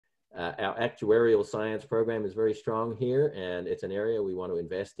Our actuarial science program is very strong here, and it's an area we want to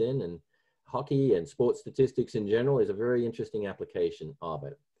invest in. And hockey and sports statistics in general is a very interesting application of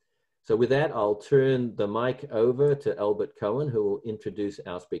it. So with that, I'll turn the mic over to Albert Cohen, who will introduce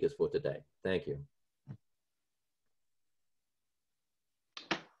our speakers for today. Thank you.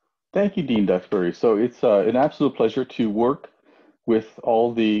 Thank you, Dean Duxbury. So it's an absolute pleasure to work with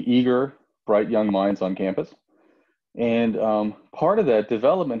all the eager, bright young minds on campus. And part of that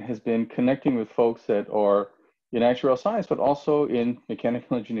development has been connecting with folks that are in actuarial science, but also in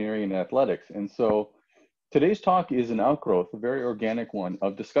mechanical engineering and athletics. And so today's talk is an outgrowth, a very organic one,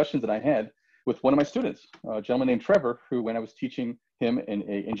 of discussions that I had with one of my students, a gentleman named Trevor, who, when I was teaching him in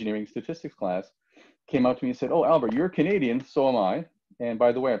an engineering statistics class, came up to me and said, "Oh, Albert, you're Canadian, so am I. And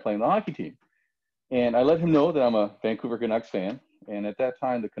by the way, I play on the hockey team." And I let him know that I'm a Vancouver Canucks fan. And at that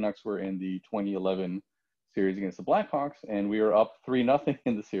time, the Canucks were in the 2011 series against the Blackhawks, and we were up 3-0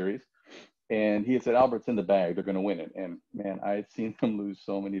 in the series. And he had said, "Albert's in the bag, they're going to win it." And man, I had seen them lose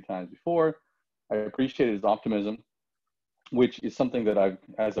so many times before. I appreciated his optimism, which is something that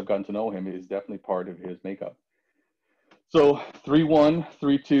as I've gotten to know him, is definitely part of his makeup. So 3-1,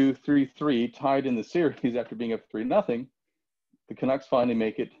 3-2, 3-3, tied in the series after being up 3-0. The Canucks finally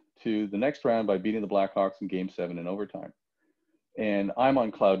make it to the next round by beating the Blackhawks in Game 7 in overtime. And I'm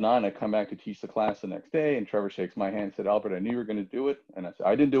on cloud 9. I come back to teach the class the next day, and Trevor shakes my hand and said, "Albert, I knew you were going to do it." And I said,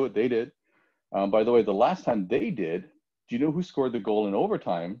 "I didn't do it, they did." By the way, the last time they did, do you know who scored the goal in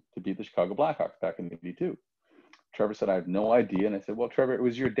overtime to beat the Chicago Blackhawks back in '82? Trevor said, "I have no idea." And I said, "Well, Trevor, it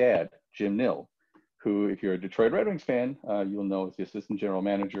was your dad, Jim Nill, who, if you're a Detroit Red Wings fan, you'll know is the assistant general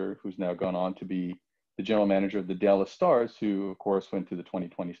manager, who's now gone on to be the general manager of the Dallas Stars, who, of course, went to the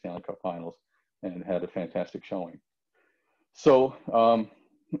 2020 Stanley Cup Finals and had a fantastic showing." So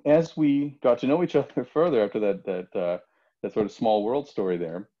as we got to know each other further after that sort of small world story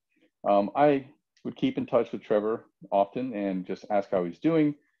there, I would keep in touch with Trevor often and just ask how he's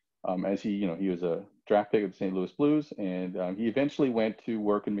doing. As he was a draft pick of the St. Louis Blues, and he eventually went to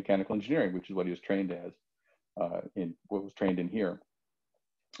work in mechanical engineering, which is what he was trained as, trained in here.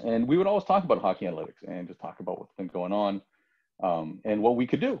 And we would always talk about hockey analytics and just talk about what's been going on and what we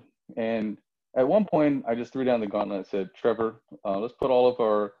could do. And at one point, I just threw down the gauntlet and said, "Trevor, let's put all of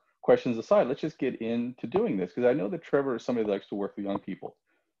our questions aside. Let's just get into doing this." Because I know that Trevor is somebody that likes to work with young people.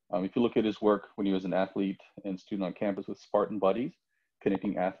 If you look at his work when he was an athlete and student on campus with Spartan Buddies,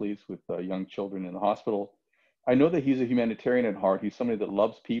 connecting athletes with young children in the hospital, I know that he's a humanitarian at heart. He's somebody that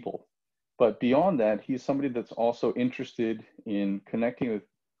loves people. But beyond that, he's somebody that's also interested in connecting with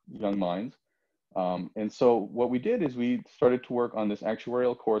young minds. And so what we did is we started to work on this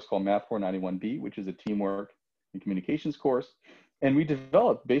actuarial course called Math 491B, which is a teamwork and communications course. And we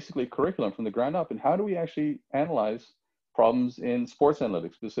developed basically a curriculum from the ground up. And how do we actually analyze problems in sports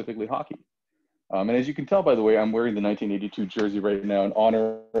analytics, specifically hockey? And as you can tell, by the way, I'm wearing the 1982 jersey right now in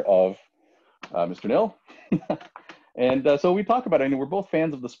honor of Mr. Nill. And so we talk about it. I mean, we're both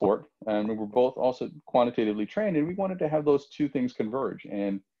fans of the sport, and we're both also quantitatively trained, and we wanted to have those two things converge.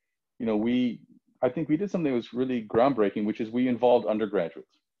 And I think we did something that was really groundbreaking, which is we involved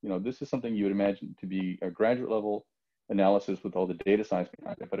undergraduates. This is something you would imagine to be a graduate level analysis with all the data science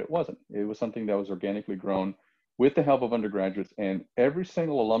behind it, but it wasn't. It was something that was organically grown with the help of undergraduates, and every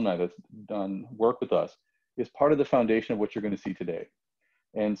single alumni that's done work with us is part of the foundation of what you're going to see today.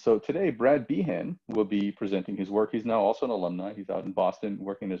 And so today, Brad Behan will be presenting his work. He's now also an alumni. He's out in Boston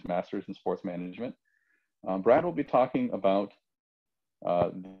working his master's in sports management. Brad will be talking about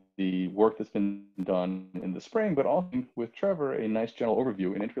the work that's been done in the spring, but also with Trevor, a nice general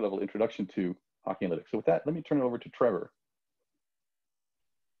overview, an entry-level introduction to hockey analytics. So with that, let me turn it over to Trevor.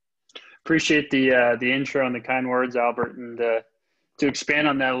 Appreciate the intro and the kind words, Albert. And to expand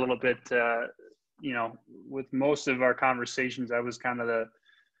on that a little bit, with most of our conversations, I was kind of the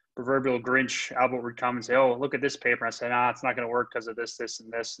proverbial Grinch. Albert would come and say, "Oh, look at this paper." And I said, "Nah, it's not going to work because of this, this,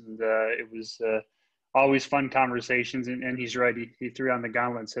 and this." And it was always fun conversations. And he's right. He threw down the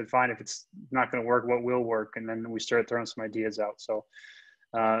gauntlet and said, "Fine, if it's not going to work, what will work?" And then we started throwing some ideas out. So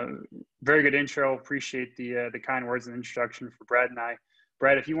very good intro. Appreciate the kind words and introduction for Brad and I.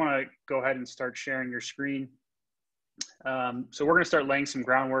 Brad, if you want to go ahead and start sharing your screen. So we're going to start laying some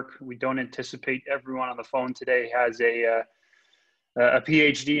groundwork. We don't anticipate everyone on the phone today has a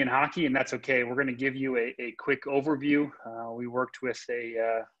PhD in hockey, and that's okay. We're going to give you a quick overview. We worked with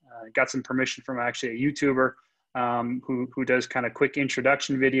got some permission from actually a YouTuber who does kind of quick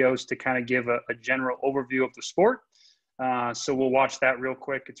introduction videos to kind of give a general overview of the sport. So we'll watch that real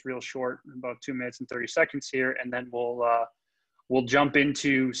quick. It's real short, about 2 minutes and 30 seconds here, and then we'll jump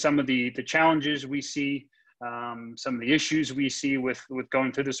into some of the challenges we see some of the issues we see with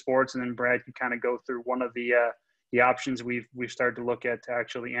going through the sports, and then Brad can kind of go through one of the options we've started to look at to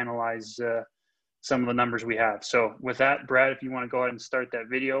actually analyze some of the numbers we have. So with that, Brad, if you want to go ahead and start that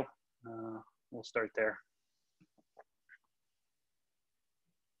video, we'll start there.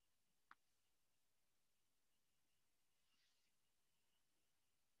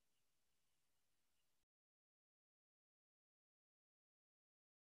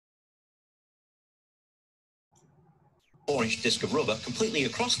 Orange disc of rubber completely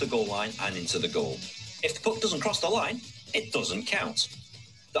across the goal line and into the goal. If the puck doesn't cross the line, it doesn't count.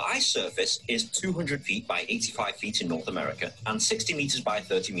 The ice surface is 200 feet by 85 feet in North America and 60 meters by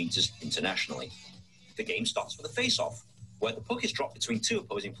 30 meters internationally. The game starts with a face-off, where the puck is dropped between two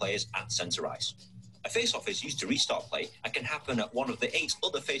opposing players at center ice. A face-off is used to restart play and can happen at one of the 8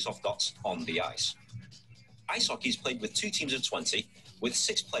 other face-off dots on the ice. Ice hockey is played with 2 teams of 20, with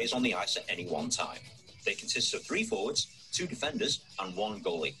 6 players on the ice at any one time. They consist of 3 forwards, 2 defenders, and 1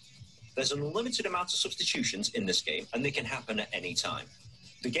 goalie. There's an unlimited amount of substitutions in this game, and they can happen at any time.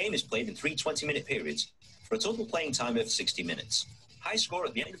 The game is played in 3 20-minute periods, for a total playing time of 60 minutes. High score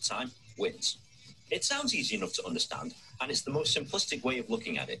at the end of time wins. It sounds easy enough to understand, and it's the most simplistic way of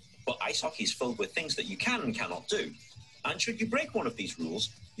looking at it, but ice hockey is filled with things that you can and cannot do. And should you break one of these rules,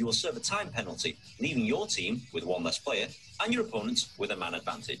 you will serve a time penalty, leaving your team with 1 less player, and your opponents with a man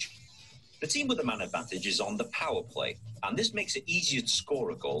advantage. The team with the man advantage is on the power play, and this makes it easier to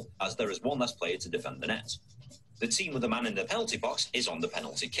score a goal as there is 1 less player to defend the net. The team with the man in the penalty box is on the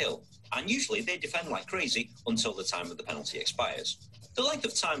penalty kill, and usually they defend like crazy until the time of the penalty expires. The length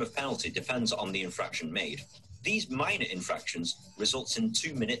of time of penalty depends on the infraction made. These minor infractions result in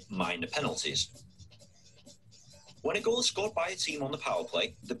 2-minute minor penalties. When a goal is scored by a team on the power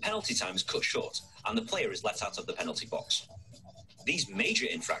play, the penalty time is cut short, and the player is let out of the penalty box. These major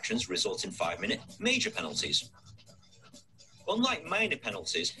infractions result in 5-minute major penalties. Unlike minor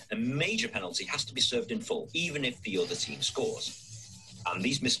penalties, a major penalty has to be served in full, even if the other team scores. And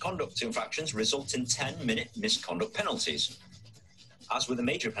these misconduct infractions result in 10-minute misconduct penalties. As with a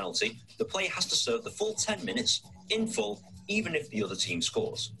major penalty, the player has to serve the full 10 minutes in full, even if the other team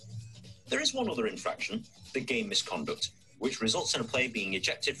scores. There is one other infraction, the game misconduct, which results in a player being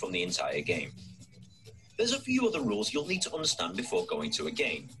ejected from the entire game. There's a few other rules you'll need to understand before going to a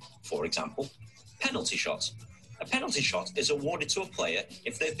game. For example, penalty shots. A penalty shot is awarded to a player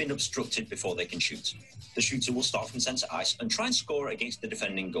if they've been obstructed before they can shoot. The shooter will start from center ice and try and score against the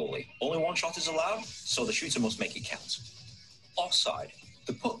defending goalie. Only 1 shot is allowed, so the shooter must make it count. Offside.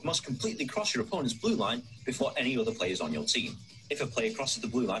 The puck must completely cross your opponent's blue line before any other players on your team. If a player crosses the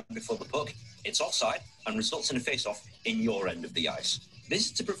blue line before the puck, it's offside and results in a face-off in your end of the ice. This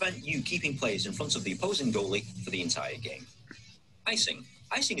is to prevent you keeping players in front of the opposing goalie for the entire game. Icing.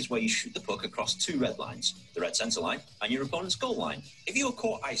 Icing is where you shoot the puck across 2 red lines, the red center line and your opponent's goal line. If you are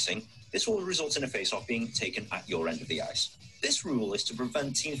caught icing, this will result in a face-off being taken at your end of the ice. This rule is to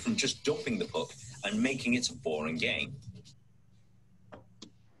prevent teams from just dumping the puck and making it a boring game.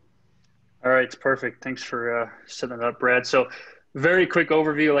 All right, perfect. Thanks for setting that up, Brad. So very quick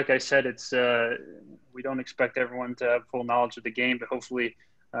overview. Like I said, it's we don't expect everyone to have full knowledge of the game, but hopefully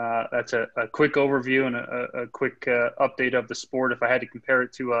that's a quick overview and a quick update of the sport. If I had to compare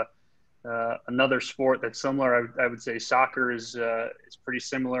it to another sport that's similar, I would say soccer is pretty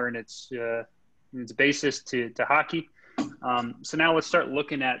similar in its basis to hockey. So now let's start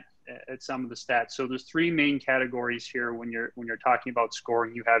looking at some of the stats. So there's 3 main categories here when you're talking about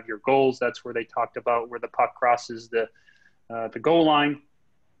scoring. You have your goals. That's where they talked about where the puck crosses the goal line,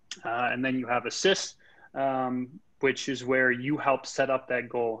 and then you have assists, which is where you help set up that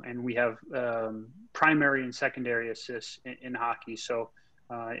goal. And we have primary and secondary assists in hockey. So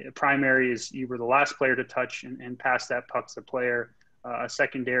primary is you were the last player to touch and pass that puck to the player. A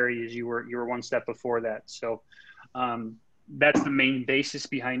secondary is you were 1 step before that. So that's the main basis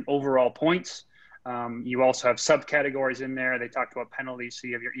behind overall points. You also have subcategories in there. They talked about penalties. So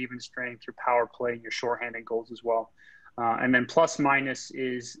you have your even strength, your power play, and your shorthanded goals as well. And then plus minus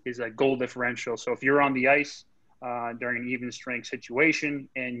is a goal differential. So if you're on the ice during an even strength situation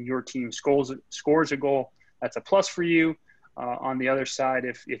and your team scores a goal, that's a plus for you. On the other side,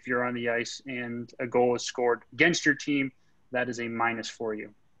 if you're on the ice and a goal is scored against your team, that is a minus for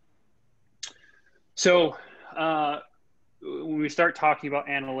you. So when we start talking about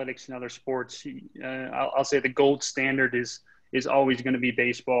analytics in other sports, I'll say the gold standard is always going to be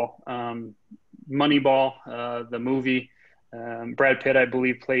baseball. Moneyball, the movie, Brad Pitt, I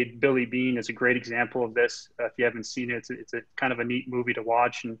believe, played Billy Bean, is a great example of this. If you haven't seen it, it's a kind of a neat movie to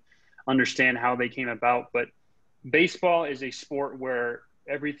watch and understand how they came about. But baseball is a sport where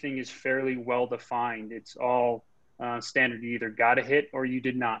everything is fairly well defined. It's all standard. You either got a hit or you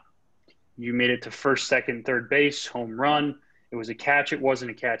did not. You made it to first, second, third base, home run. It was a catch. It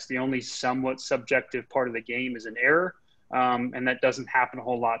wasn't a catch. The only somewhat subjective part of the game is an error, and that doesn't happen a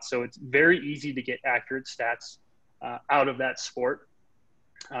whole lot. So it's very easy to get accurate stats out of that sport.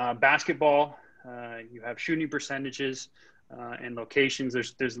 Basketball, you have shooting percentages and locations.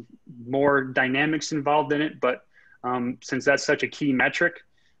 There's more dynamics involved in it, but since that's such a key metric,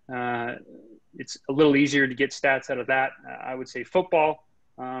 it's a little easier to get stats out of that. I would say football,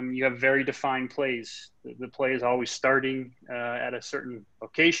 you have very defined plays. The play is always starting at a certain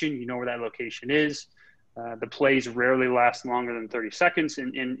location. You know where that location is. The plays rarely last longer than 30 seconds.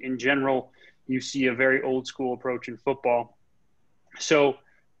 In general, you see a very old school approach in football. So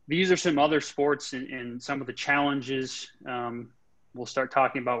these are some other sports and some of the challenges we'll start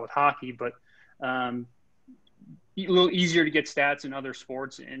talking about with hockey, but a little easier to get stats in other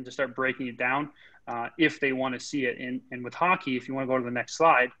sports and to start breaking it down if they want to see it. And with hockey, if you want to go to the next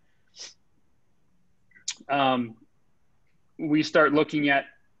slide, we start looking at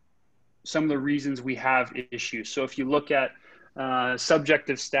some of the reasons we have issues. So if you look at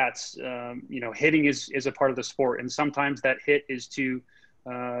subjective stats, hitting is a part of the sport. And sometimes that hit is to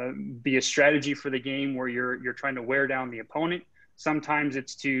be a strategy for the game where you're trying to wear down the opponent. Sometimes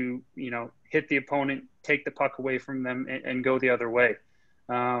it's to, hit the opponent, take the puck away from them and go the other way.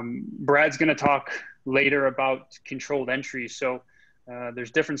 Brad's going to talk later about controlled entry. So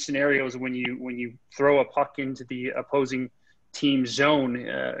there's different scenarios when you throw a puck into the opposing team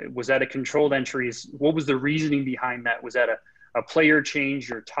zone. Was that a controlled entry? What was the reasoning behind that? Was that a player change,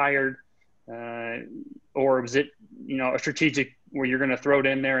 you're tired? Or was it, a strategic where you're going to throw it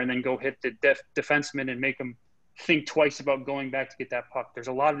in there and then go hit the defenseman and make them think twice about going back to get that puck? There's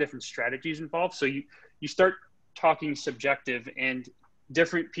a lot of different strategies involved. So you start talking subjective, and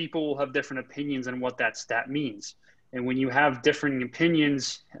different people will have different opinions on what that stat means. And when you have different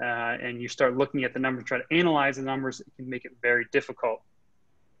opinions and you start looking at the numbers, try to analyze the numbers, it can make it very difficult.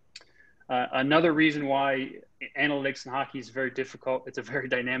 Another reason why analytics in hockey is very difficult, it's a very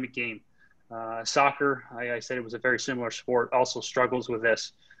dynamic game. Soccer, I said it was a very similar sport, also struggles with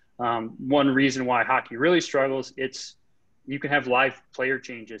this. One reason why hockey really struggles, you can have live player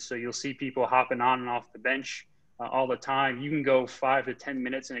changes. So you'll see people hopping on and off the bench all the time. You can go 5 to 10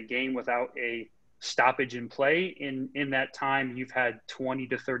 minutes in a game without a stoppage in play. In that time, you've had 20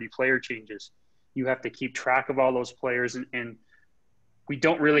 to 30 player changes. You have to keep track of all those players, and we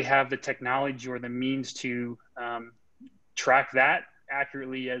don't really have the technology or the means to track that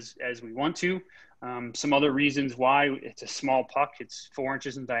accurately as we want to. Some other reasons why: it's a small puck, it's 4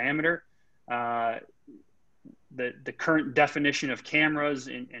 inches in diameter. The current definition of cameras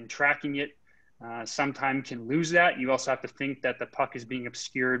and tracking it sometimes can lose that. You also have to think that the puck is being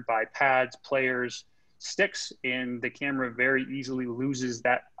obscured by pads, players, sticks, and the camera very easily loses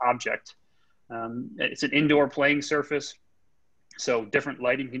that object. It's an indoor playing surface, so different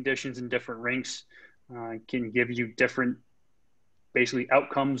lighting conditions in different rinks can give you different basically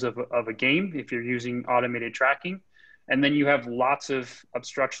outcomes of a game if you're using automated tracking. And then you have lots of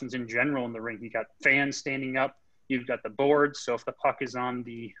obstructions in general in the rink. You got fans standing up, you've got the boards. So if the puck is on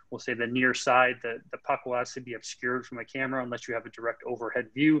we'll say the near side, the puck will have to be obscured from a camera unless you have a direct overhead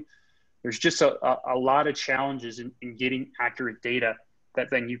view. There's just a lot of challenges in getting accurate data that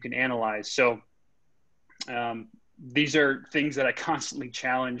then you can analyze. So these are things that I constantly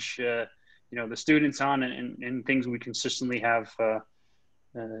challenge the students on, and things we consistently have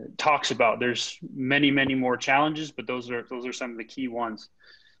talks about. There's many more challenges, but those are some of the key ones.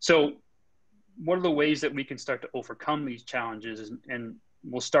 So what are the ways that we can start to overcome these challenges? And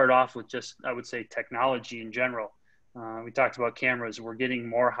we'll start off with just, I would say, technology in general. We talked about cameras. We're getting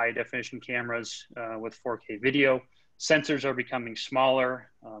more high definition cameras with 4K video. Sensors are becoming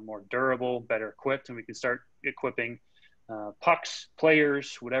smaller, more durable, better equipped, and we can start equipping pucks,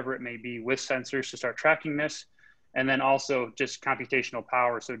 players, whatever it may be, with sensors to start tracking this. And then also just computational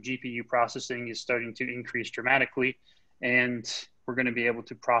power. So GPU processing is starting to increase dramatically, and we're going to be able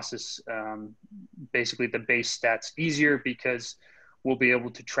to process basically the base stats easier because we'll be able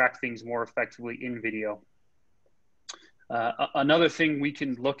to track things more effectively in video. Another thing we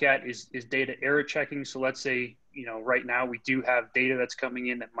can look at is data error checking. So let's say, right now we do have data that's coming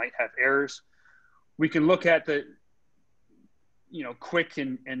in that might have errors. We can look at the quick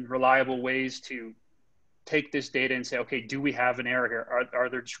and reliable ways to take this data and say, okay, do we have an error here? Are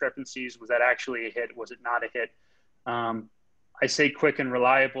there discrepancies? Was that actually a hit? Was it not a hit? I say quick and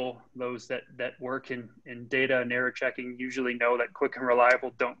reliable. Those that work in data and error checking usually know that quick and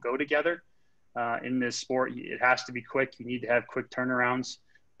reliable don't go together. in this sport. It has to be quick. You need to have quick turnarounds,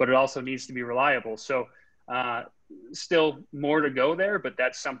 but it also needs to be reliable. So still more to go there, but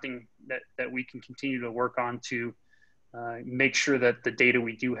that's something that we can continue to work on to make sure that the data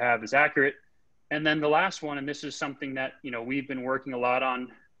we do have is accurate. And then the last one, and this is something that, we've been working a lot on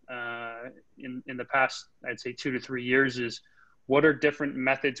in the past, I'd say 2 to 3 years, is what are different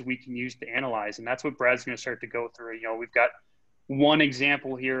methods we can use to analyze? And that's what Brad's going to start to go through. We've got one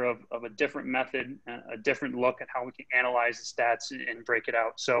example here of a different method, a different look at how we can analyze the stats and break it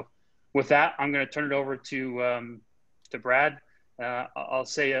out. So with that, I'm going to turn it over to Brad. I'll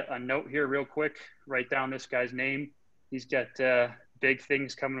say a note here real quick. Write down this guy's name. He's got big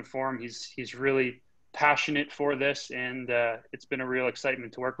things coming for him. He's really passionate for this, and it's been a real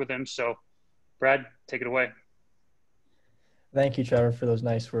excitement to work with him. So Brad, take it away. Thank you, Trevor, for those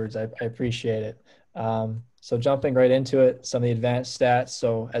nice words. I appreciate it. So jumping right into it, some of the advanced stats.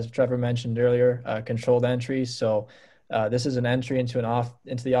 So as Trevor mentioned earlier, controlled entries. So this is an entry into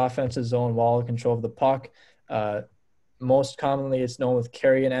the offensive zone while in control of the puck. Most commonly, it's known with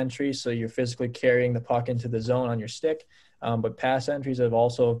carry an entry. So you're physically carrying the puck into the zone on your stick. But pass entries have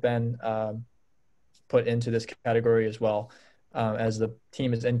also been put into this category as well, as the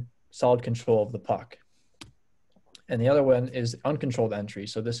team is in solid control of the puck. And the other one is uncontrolled entry.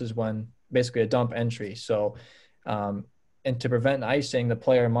 So this is when basically a dump entry. So, and to prevent icing, the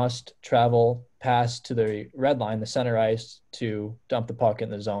player must travel past to the red line, the center ice, to dump the puck in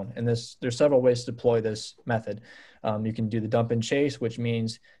the zone. And there's several ways to deploy this method. You can do the dump and chase, which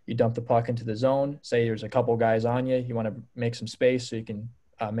means you dump the puck into the zone. Say there's a couple guys on you. You want to make some space so you can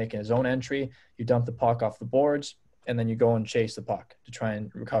make a zone entry. You dump the puck off the boards, and then you go and chase the puck to try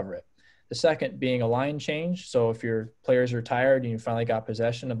and recover it. The second being a line change. So if your players are tired and you finally got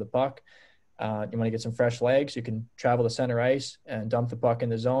possession of the puck, you want to get some fresh legs, you can travel to center ice and dump the puck in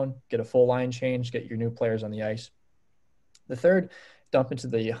the zone, get a full line change, get your new players on the ice. The third, dump into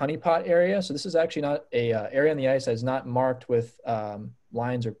the honeypot area. So this is actually not a area on the ice that is not marked with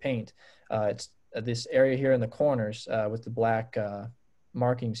lines or paint. It's this area here in the corners with the black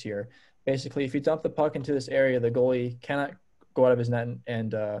markings here. Basically, if you dump the puck into this area, the goalie cannot go out of his net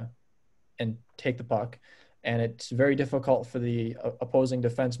and take the puck. And it's very difficult for the opposing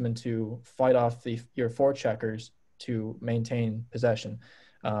defenseman to fight off your forecheckers to maintain possession.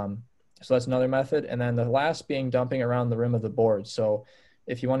 So that's another method. And then the last being dumping around the rim of the board. So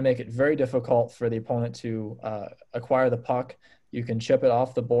if you want to make it very difficult for the opponent to acquire the puck, you can chip it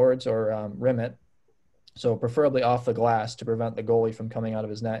off the boards or rim it. So preferably off the glass to prevent the goalie from coming out of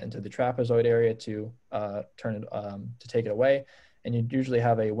his net into the trapezoid area to turn it to take it away. And you usually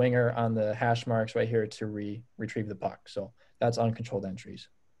have a winger on the hash marks right here to retrieve the puck. So that's uncontrolled entries.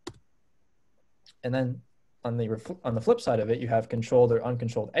 And then on the flip side of it, you have controlled or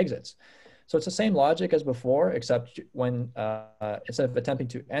uncontrolled exits. So it's the same logic as before, except when instead of attempting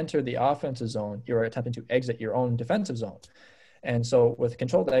to enter the offensive zone, you're attempting to exit your own defensive zone. And so with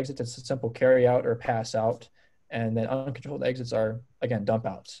controlled exits, it's a simple carry out or pass out. And then uncontrolled exits are, again, dump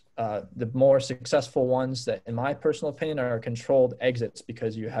outs. The more successful ones that, in my personal opinion, are controlled exits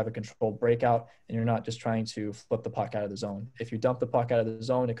because you have a controlled breakout and you're not just trying to flip the puck out of the zone. If you dump the puck out of the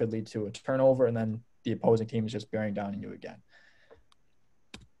zone, it could lead to a turnover and then the opposing team is just bearing down on you again.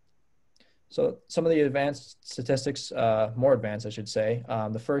 So some of the advanced statistics, more advanced, I should say.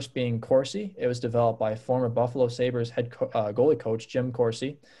 The first being Corsi. It was developed by former Buffalo Sabres head goalie coach, Jim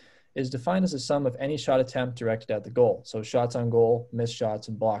Corsi. Is defined as the sum of any shot attempt directed at the goal. So shots on goal, missed shots,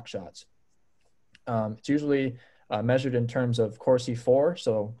 and block shots. It's usually measured in terms of Corsi for,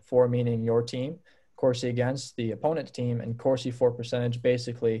 so for meaning your team, Corsi against the opponent's team, and Corsi for percentage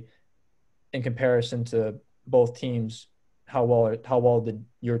basically in comparison to both teams, how well did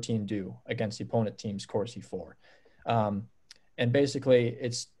your team do against the opponent team's Corsi for. And basically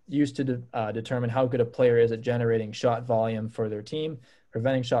it's used to determine how good a player is at generating shot volume for their team,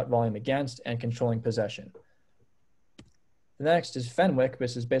 preventing shot volume against, and controlling possession. The next is Fenwick.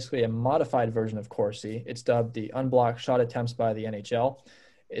 This is basically a modified version of Corsi. It's dubbed the unblocked shot attempts by the NHL.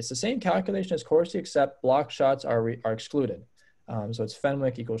 It's the same calculation as Corsi, except blocked shots are excluded. So it's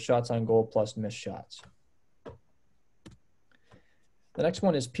Fenwick equals shots on goal plus missed shots. The next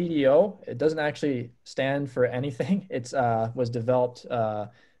one is PDO. It doesn't actually stand for anything. It was developed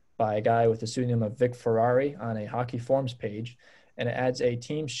by a guy with the pseudonym of Vic Ferrari on a hockey forums page. And it adds a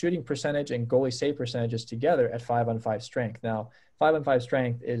team shooting percentage and goalie save percentages together at 5-on-5 strength. Now, 5-on-5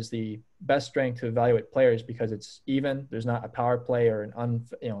 strength is the best strength to evaluate players because it's even. There's not a power play or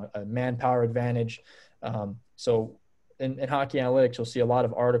a manpower advantage. So in hockey analytics, you'll see a lot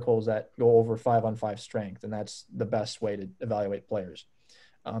of articles that go over 5-on-5 strength, and that's the best way to evaluate players.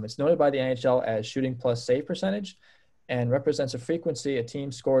 It's noted by the NHL as shooting plus save percentage and represents a frequency a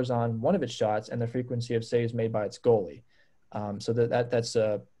team scores on one of its shots and the frequency of saves made by its goalie. So that's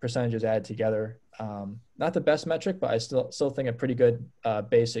percentages added together. Not the best metric, but I still think a pretty good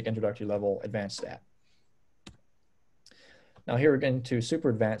basic introductory level advanced stat. Now here we're getting to super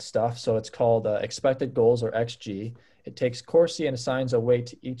advanced stuff. So it's called expected goals, or XG. It takes Corsi and assigns a weight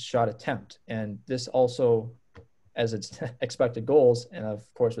to each shot attempt. And this also, as its expected goals, and of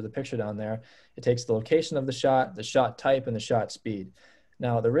course with the picture down there, it takes the location of the shot type, and the shot speed.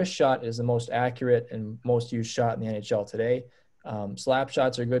 Now the wrist shot is the most accurate and most used shot in the NHL today. Slap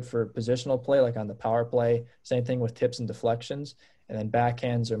shots are good for positional play, like on the power play. Same thing with tips and deflections. And then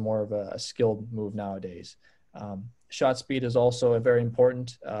backhands are more of a skilled move nowadays. Shot speed is also very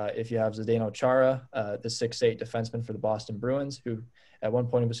important. If you have Zdeno Chara, the 6'8" defenseman for the Boston Bruins, who at one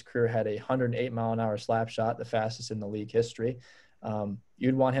point of his career had a 108-mile-an-hour slap shot, the fastest in the league history.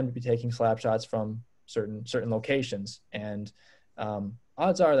 You'd want him to be taking slap shots from certain locations, and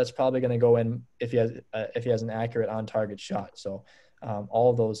odds are that's probably going to go in if he has an accurate on-target shot. So all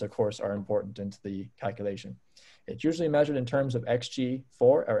of those, of course, are important into the calculation. It's usually measured in terms of XG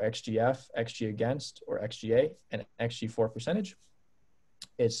for, or XGF, XG against, or XGA, and XG4 percentage.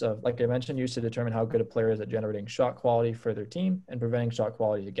 It's, like I mentioned, used to determine how good a player is at generating shot quality for their team and preventing shot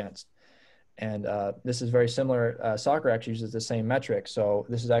quality against. And this is very similar. Soccer actually uses the same metric. So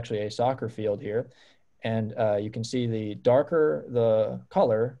this is actually a soccer field here. And you can see the darker the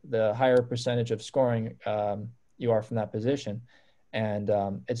color, the higher percentage of scoring you are from that position. And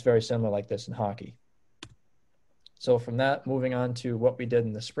it's very similar like this in hockey. So from that, moving on to what we did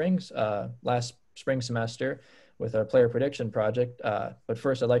in the last spring semester with our player prediction project. But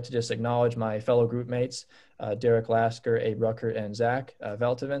first, I'd like to just acknowledge my fellow group mates, Derek Lasker, Abe Rucker, and Zach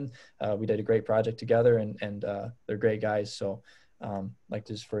Veltevin. We did a great project together, and they're great guys. So I'd like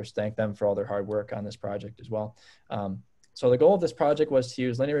to just first thank them for all their hard work on this project as well. So the goal of this project was to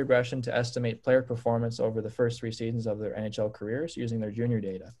use linear regression to estimate player performance over the first 3 seasons of their NHL careers using their junior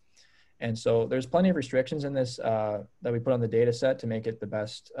data. And so there's plenty of restrictions in this that we put on the data set to make it the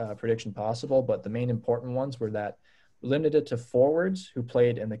best prediction possible. But the main important ones were that we limited it to forwards who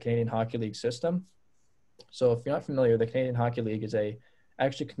played in the Canadian Hockey League system. So if you're not familiar, the Canadian Hockey League is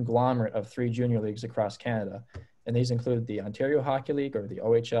actually conglomerate of 3 junior leagues across Canada. And these include the Ontario Hockey League, or the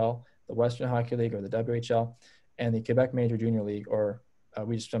OHL, the Western Hockey League, or the WHL, and the Quebec Major Junior League, or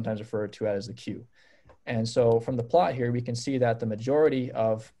we just sometimes refer to it as the Q. And so from the plot here, we can see that the majority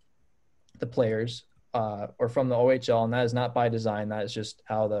of the players are from the OHL, and that is not by design. That is just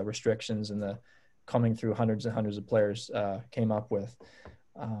how the restrictions and the coming through hundreds and hundreds of players came up with.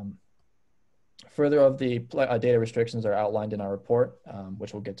 Further of the data restrictions are outlined in our report,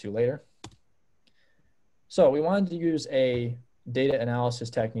 which we'll get to later. So we wanted to use a data analysis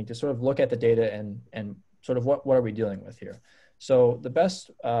technique to sort of look at the data and sort of what are we dealing with here. So the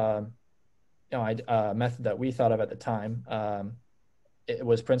best method that we thought of at the time, it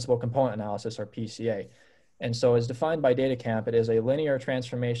was principal component analysis, or PCA. And so as defined by DataCamp, it is a linear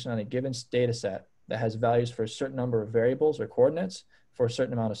transformation on a given data set that has values for a certain number of variables or coordinates for a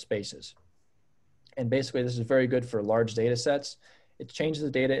certain amount of spaces. And basically this is very good for large data sets. It changes the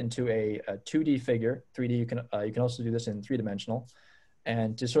data into a 2D figure. 3D, you can also do this in 3-dimensional,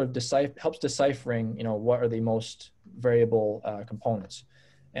 and to sort of helps deciphering, what are the most variable components.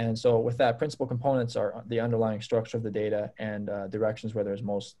 And so with that, principal components are the underlying structure of the data and directions where there's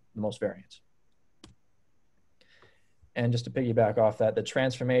most variance. And just to piggyback off that, the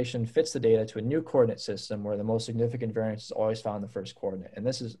transformation fits the data to a new coordinate system where the most significant variance is always found in the first coordinate. And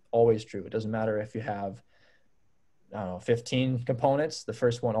this is always true. It doesn't matter if you have, 15 components, the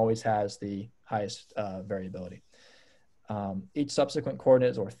first one always has the highest variability. Each subsequent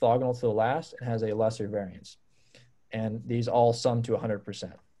coordinate is orthogonal to the last and has a lesser variance. And these all sum to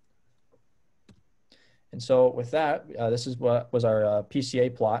 100%. And so with that, this is what was our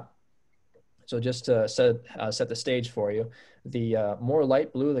PCA plot. So just to set the stage for you, the more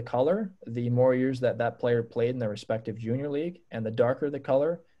light blue the color, the more years that player played in their respective junior league, and the darker the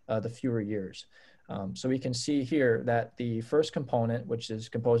color, the fewer years. So we can see here that the first component, which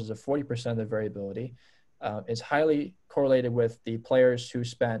composes of 40% of the variability, is highly correlated with the players who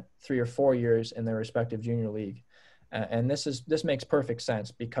spent 3 or 4 years in their respective junior league. And this makes perfect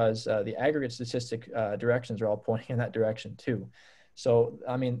sense because the aggregate statistic directions are all pointing in that direction too. So,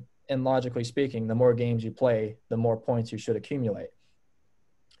 I mean, and logically speaking, the more games you play, the more points you should accumulate.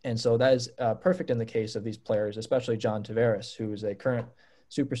 And so that is perfect in the case of these players, especially John Tavares, who is a current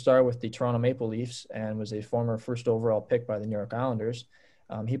superstar with the Toronto Maple Leafs and was a former first overall pick by the New York Islanders.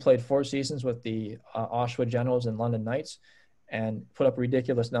 He played 4 seasons with the Oshawa Generals and London Knights, and put up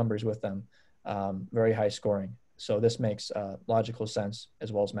ridiculous numbers with them, very high scoring. So this makes logical sense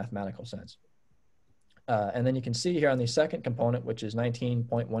as well as mathematical sense. And then you can see here on the second component, which is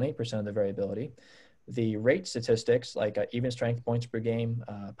 19.18% of the variability, the rate statistics like even strength points per game,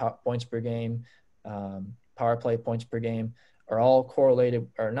 points per game, power play points per game are all correlated,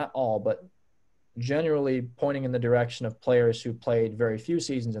 or not all, but generally pointing in the direction of players who played very few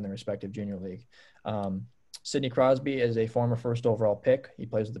seasons in their respective junior league. Sidney Crosby is a former first overall pick. He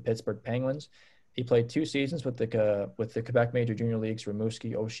plays with the Pittsburgh Penguins. He played 2 seasons with the Quebec Major Junior League's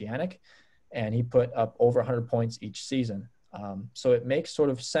Rimouski Oceanic, and he put up over 100 points each season. So it makes sort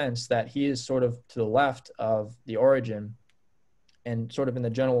of sense that he is sort of to the left of the origin and sort of in the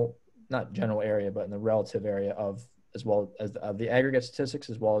general, not general area, but in the relative area of, as well as the aggregate statistics,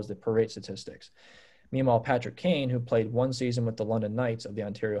 as well as the per rate statistics. Meanwhile, Patrick Kane, who played 1 season with the London Knights of the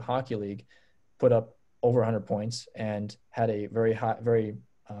Ontario Hockey League, put up over 100 points and had a very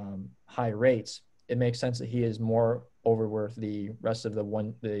high rates. It makes sense that he is more over where the rest of the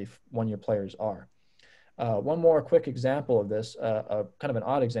one-year players are. One more quick example of this, kind of an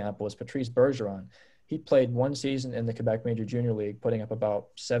odd example, is Patrice Bergeron. He played 1 season in the Quebec Major Junior League, putting up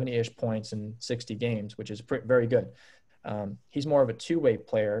about 70-ish points in 60 games, which is very good. He's more of a two-way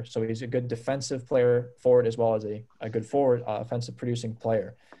player, so he's a good defensive player forward as well as a good forward offensive producing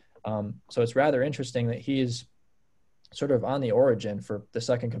player. So it's rather interesting that he is sort of on the origin for the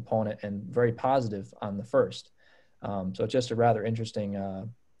second component and very positive on the first. So it's just a rather interesting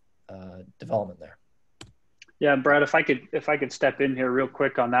development there. Yeah, Brad, if I could step in here real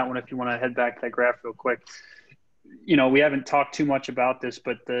quick on that one, if you want to head back to that graph real quick. You know, we haven't talked too much about this,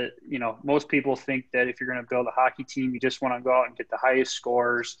 but most people think that if you're going to build a hockey team, you just want to go out and get the highest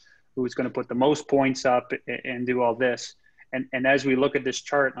scorers, who's going to put the most points up and do all this. And as we look at this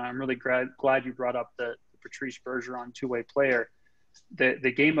chart, and I'm really glad you brought up the Patrice Bergeron two-way player.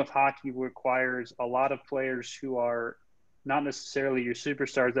 The game of hockey requires a lot of players who are not necessarily your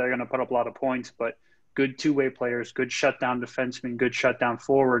superstars that are going to put up a lot of points, but good two-way players, good shutdown defensemen, good shutdown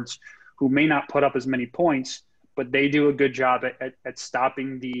forwards who may not put up as many points, but they do a good job at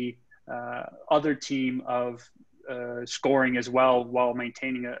stopping the other team of scoring as well while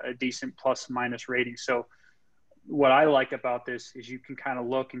maintaining a decent plus-minus rating. So what I like about this is you can kind of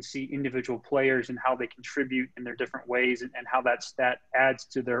look and see individual players and how they contribute in their different ways and how that adds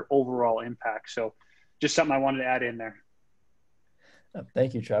to their overall impact. So just something I wanted to add in there.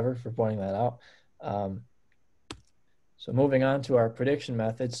 Thank you, Trevor, for pointing that out. So moving on to our prediction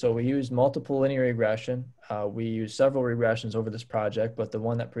methods. So we use multiple linear regression. We used several regressions over this project, but the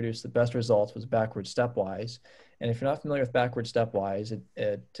one that produced the best results was backward stepwise. And if you're not familiar with backward stepwise,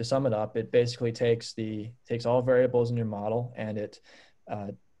 to sum it up, it basically takes all variables in your model and it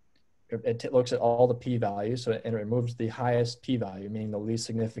looks at all the p-values, so it removes the highest p-value, meaning the least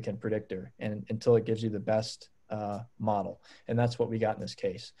significant predictor, and until it gives you the best model. And that's what we got in this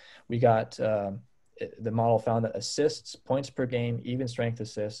case. We got the model found that assists, points per game, even strength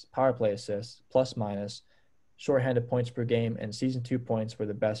assists, power play assists, plus minus, shorthanded points per game, and season 2 points were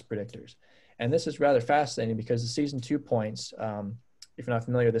the best predictors. And this is rather fascinating because the season 2 points, if you're not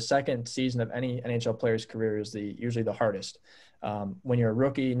familiar, the second season of any NHL player's career is usually the hardest. When you're a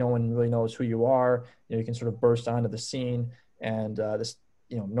rookie, no one really knows who you are. You can sort of burst onto the scene, and it's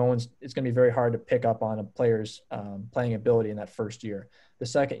going to be very hard to pick up on a player's playing ability in that first year. The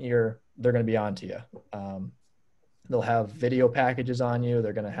second year, they're going to be on to you. They'll have video packages on you.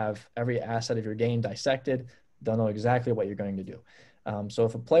 They're going to have every asset of your game dissected. They'll know exactly what you're going to do. So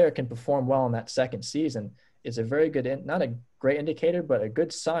if a player can perform well in that second season, it's a very good, not a great indicator, but a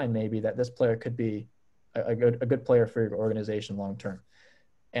good sign maybe that this player could be a good player for your organization long term.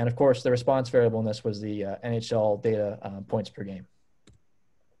 And of course, the response variable in this was the NHL data points per game.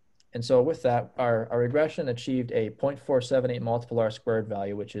 And so with that, our regression achieved a 0.478 multiple R squared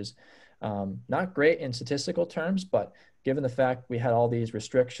value, which is not great in statistical terms, but given the fact we had all these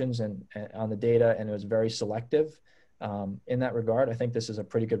restrictions and on the data and it was very selective in that regard, I think this is a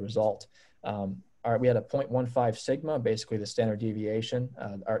pretty good result. We had a 0.15 sigma, basically the standard deviation.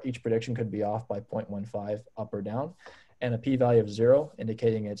 Each prediction could be off by 0.15 up or down, and a p-value of 0,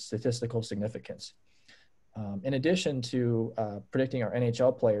 indicating its statistical significance. In addition to predicting our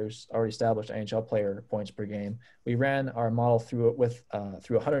NHL players, already established NHL player points per game, we ran our model through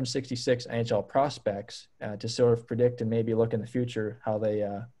 166 NHL prospects to sort of predict and maybe look in the future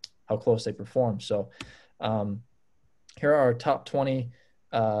how close they perform. So here are our top 20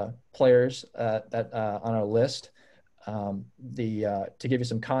 players that on our list. To give you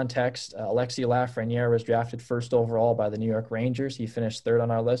some context, Alexis Lafreniere was drafted first overall by the New York Rangers. He finished third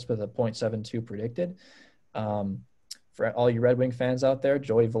on our list with a 0.72 predicted. for all you Red Wing fans out there,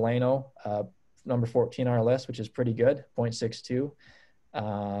 Joey Veleno, number 14 on our list, which is pretty good, 0.62.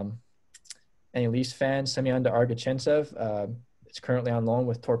 Any Leafs fans, Semyon Argachintsev, is currently on loan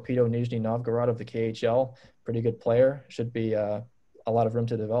with Torpedo Nizhny Novgorod of the KHL. Pretty good player. Should be a lot of room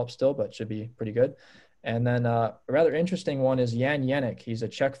to develop still, but should be pretty good. And then a rather interesting one is Jan Jenik. He's a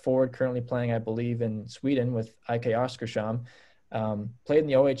Czech forward currently playing, I believe, in Sweden with IK Oskarshamn. Played in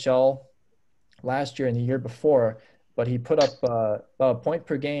the OHL last year and the year before, but he put up about a point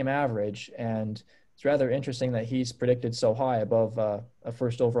per game average, and it's rather interesting that he's predicted so high above a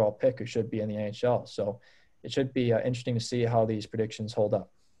first overall pick who should be in the NHL. So it should be interesting to see how these predictions hold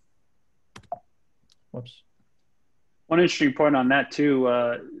up. Whoops. One interesting point on that too,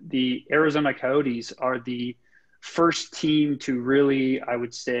 the Arizona Coyotes are the first team to really, I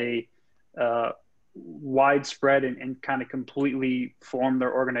would say, widespread and kind of completely form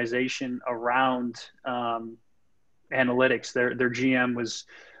their organization around analytics. Their GM was,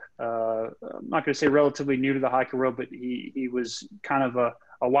 I'm not going to say relatively new to the hockey world, but he was kind of a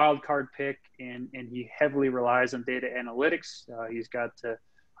wild card pick, and he heavily relies on data analytics. He's got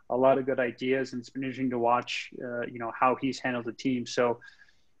a lot of good ideas, and it's been interesting to watch, how he's handled the team. So,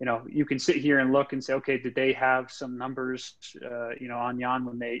 you can sit here and look and say, okay, did they have some numbers, on Jan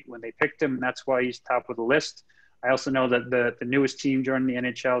when they picked him, and that's why he's top of the list. I also know that the newest team joining the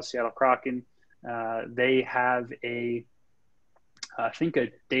NHL, Seattle Kraken, they have I think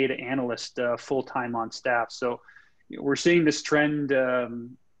a data analyst full-time on staff. So we're seeing this trend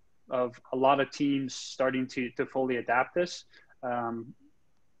of a lot of teams starting to fully adapt this.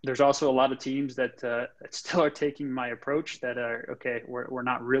 There's also a lot of teams that still are taking my approach that are, okay, we're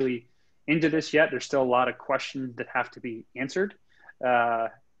not really into this yet. There's still a lot of questions that have to be answered.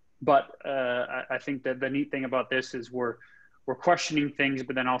 But I think that the neat thing about this is we're questioning things,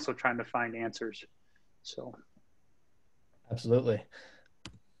 but then also trying to find answers. So. Absolutely.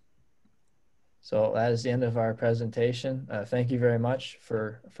 So that is the end of our presentation. Thank you very much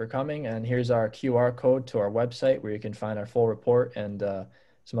for coming. And here's our QR code to our website where you can find our full report and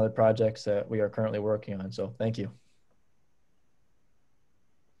some other projects that we are currently working on. So thank you.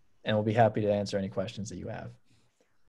 And we'll be happy to answer any questions that you have.